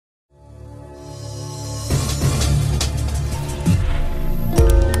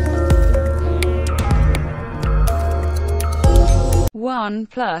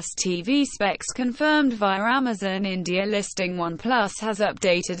OnePlus TV specs confirmed via Amazon India listing. OnePlus has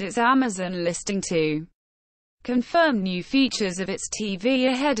updated its Amazon listing to confirm new features of its TV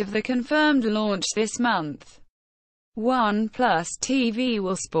ahead of the confirmed launch this month. OnePlus TV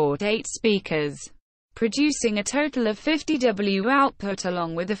will sport 8 speakers, producing a total of 50 W output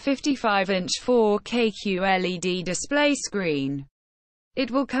along with a 55-inch 4K QLED display screen.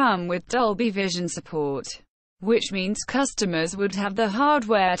 It will come with Dolby Vision support, which means customers would have the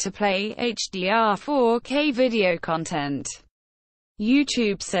hardware to play HDR 4K video content.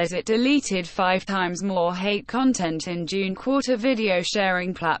 YouTube says it deleted 5 times more hate content in June quarter. Video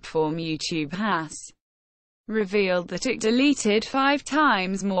sharing platform YouTube has revealed that it deleted 5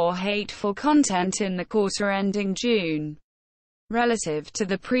 times more hateful content in the quarter ending June, relative to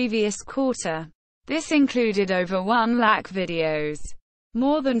the previous quarter. This included over 1 lakh videos,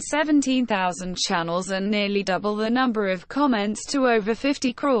 more than 17,000 channels and nearly double the number of comments to over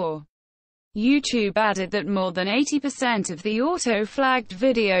 50 crore. YouTube added that more than 80% of the auto-flagged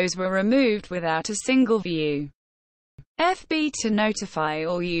videos were removed without a single view. FB to notify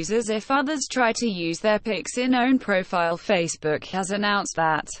all users if others try to use their pics in own profile. Facebook has announced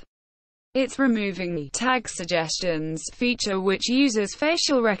that it's removing the tag suggestions feature, which uses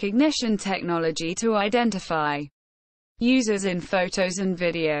facial recognition technology to identify users in photos and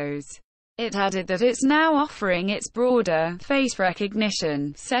videos. It added that it's now offering its broader face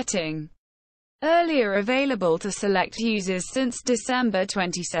recognition setting, earlier available to select users since December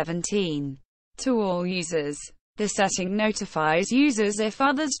 2017, to all users. The setting notifies users if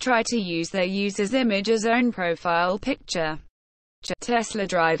others try to use their user's image as own profile picture. Tesla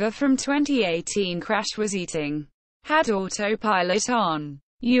driver from 2018 crash was eating, had autopilot on.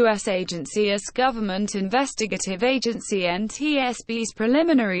 U.S. agency as government investigative agency NTSB's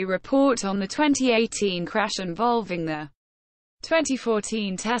preliminary report on the 2018 crash involving the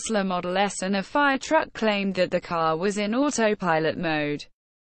 2014 Tesla Model S and a fire truck claimed that the car was in autopilot mode.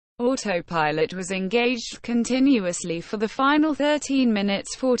 Autopilot was engaged continuously for the final 13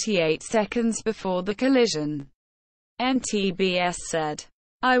 minutes 48 seconds before the collision. NTBS said,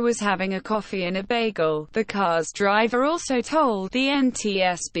 "I was having a coffee and a bagel," the car's driver also told the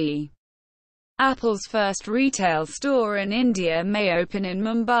NTSB. Apple's first retail store in India may open in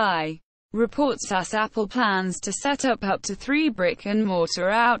Mumbai. Reports as Apple plans to set up to 3 brick-and-mortar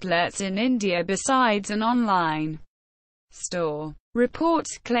outlets in India besides an online store.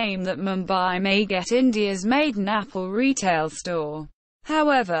 Reports claim that Mumbai may get India's maiden Apple retail store.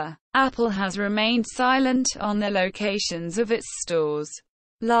 However, Apple has remained silent on the locations of its stores.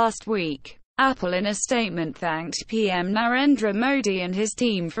 Last week, Apple in a statement thanked PM Narendra Modi and his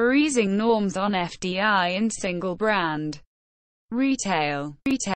team for easing norms on FDI in single-brand retail.